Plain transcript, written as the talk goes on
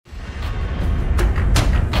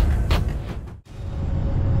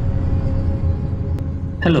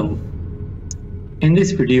Hello, in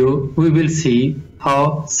this video we will see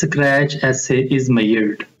how Scratch Assay is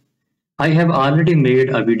measured. I have already made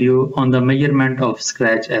a video on the measurement of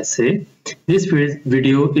Scratch Assay. This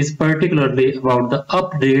video is particularly about the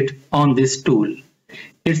update on this tool.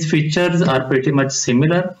 Its features are pretty much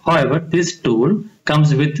similar, however this tool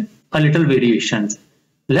comes with a little variations.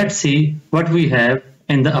 Let's see what we have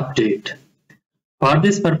in the update. For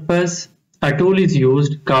this purpose, a tool is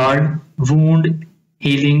used called Wound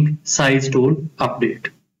Healing Size Tool Update.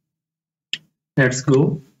 Let's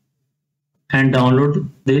go and download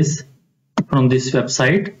this from this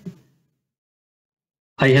website.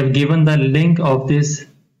 I have given the link of this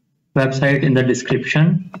website in the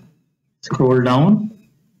description. Scroll down,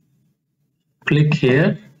 click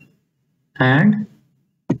here and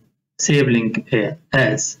save link here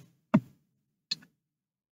as.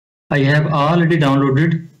 I have already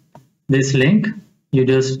downloaded this link. You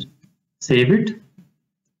just save it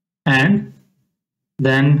and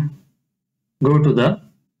then go to the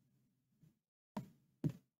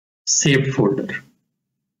saved folder.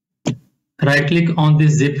 Right click on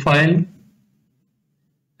this zip file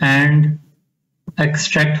and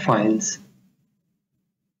extract files.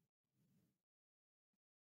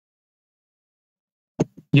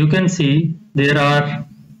 You can see there are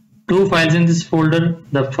two files in this folder.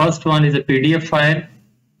 The first one is a PDF file.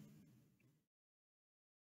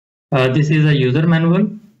 This is a user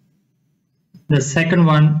manual. The second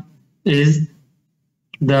one is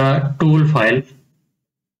the tool file.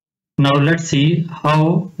 Now let's see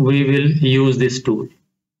how we will use this tool.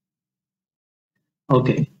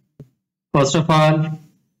 Okay, first of all,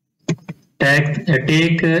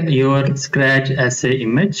 take your Scratch Assay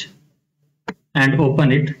image and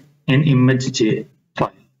open it in ImageJ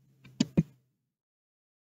file.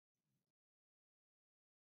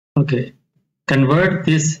 Okay, convert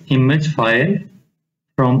this image file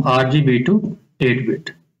from RGB to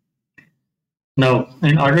 8-bit. Now,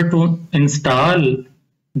 in order to install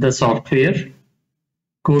the software,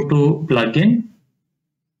 go to plugin,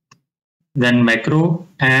 then macro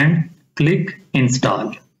and click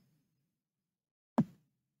install.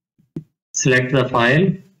 Select the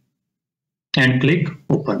file and click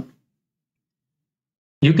open.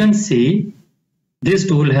 You can see this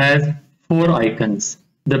tool has 4 icons.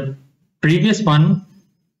 The previous one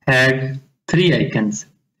had 3 icons.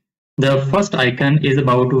 The first icon is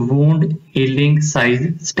about Wound Healing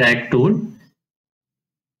Size Stack tool.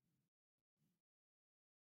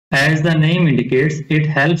 As the name indicates, it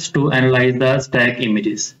helps to analyze the stack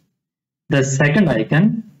images. The second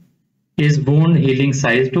icon is Wound Healing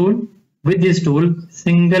Size tool. With this tool,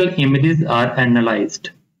 single images are analyzed.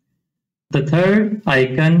 The third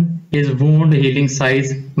icon is Wound Healing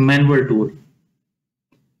Size Manual tool.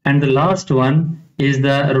 And the last one is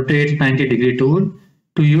the Rotate 90-degree tool.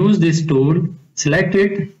 To use this tool, select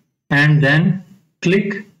it and then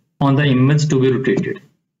click on the image to be rotated.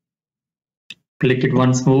 Click it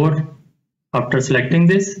once more. After selecting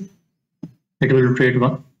this, it will rotate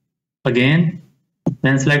again.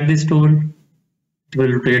 Then select this tool, it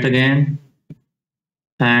will rotate again.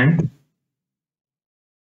 And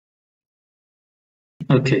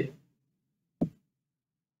okay.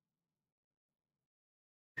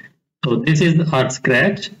 So this is our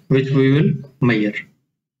Scratch which we will measure.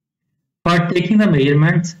 For taking the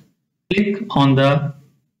measurements, click on the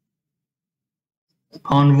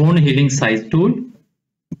Wound Healing Size tool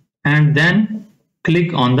and then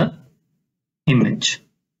click on the image.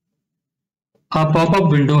 A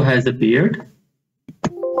pop-up window has appeared.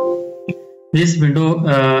 This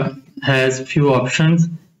window has few options,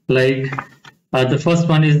 like the first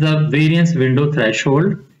one is the variance window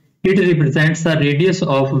threshold. It represents the radius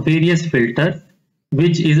of various filters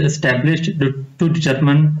which is established to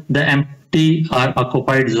determine the empty or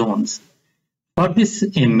occupied zones. For this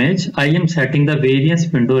image, I am setting the variance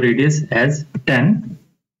window radius as 10.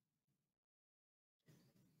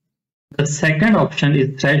 The second option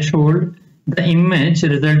is threshold. The image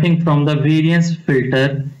resulting from the variance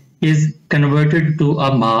filter is converted to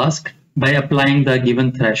a mask by applying the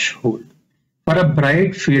given threshold. For a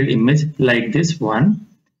bright field image like this one,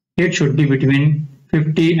 it should be between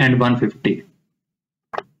 50 and 150.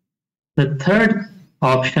 The third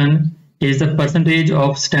option is the percentage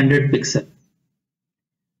of standard pixel.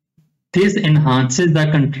 This enhances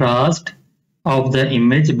the contrast of the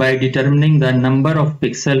image by determining the number of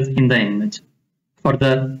pixels in the image. For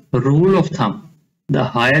the rule of thumb, the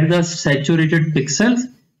higher the saturated pixels,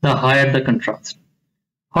 the higher the contrast.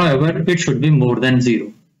 However, it should be more than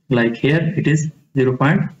 0. Like here, it is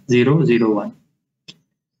 0.001.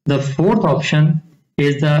 The fourth option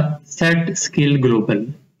is the set scale global.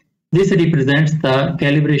 This represents the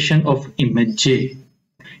calibration of ImageJ.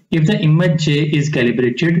 If the ImageJ is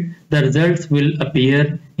calibrated, the results will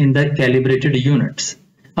appear in the calibrated units.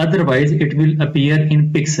 Otherwise, it will appear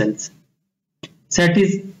in pixels. Set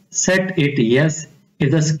it yes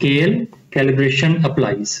if the scale calibration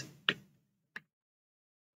applies.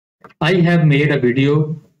 I have made a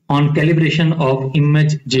video on calibration of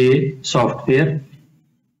ImageJ software.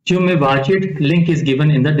 You may watch it, link is given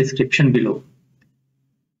in the description below.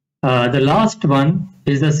 The last one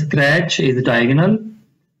is the scratch is diagonal.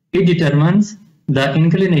 It determines the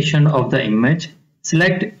inclination of the image.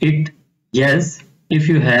 Select it yes if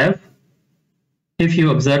you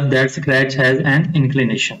observe that scratch has an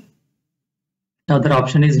inclination. The other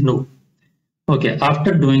option is no. Okay,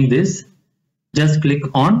 after doing this, just click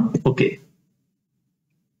on OK.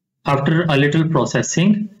 After a little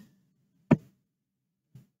processing,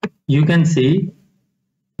 you can see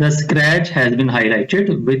the scratch has been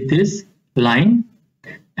highlighted with this line,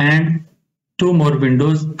 and two more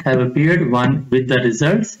windows have appeared, one with the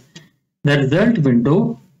results. The result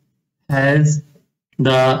window has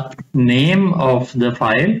the name of the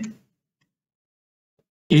file,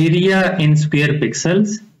 area in square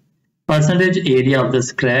pixels, percentage area of the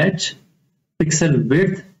scratch, pixel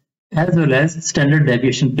width, as well as standard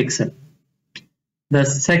deviation pixel. The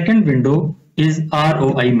second window is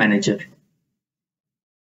ROI manager.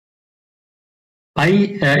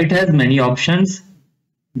 It has many options.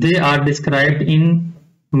 They are described in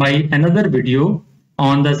my another video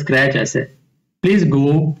on the Scratch Assay. Please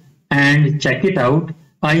go and check it out.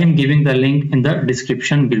 I am giving the link in the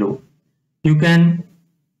description below. You can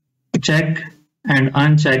check and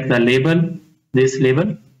uncheck the label, this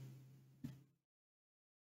label.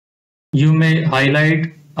 You may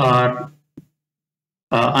highlight or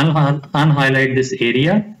unhighlight this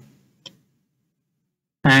area,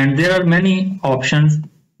 and there are many options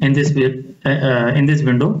in this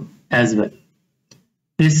window as well.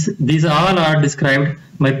 These all are described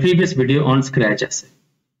my previous video on Scratch Assay.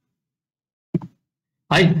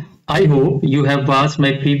 I hope you have watched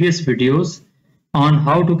my previous videos on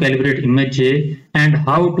how to calibrate ImageJ and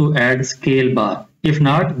how to add scale bar. If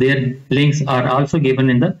not, their links are also given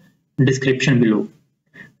in the description below.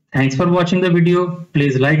 Thanks for watching the video.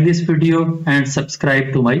 Please like this video and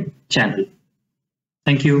subscribe to my channel.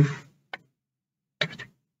 Thank you.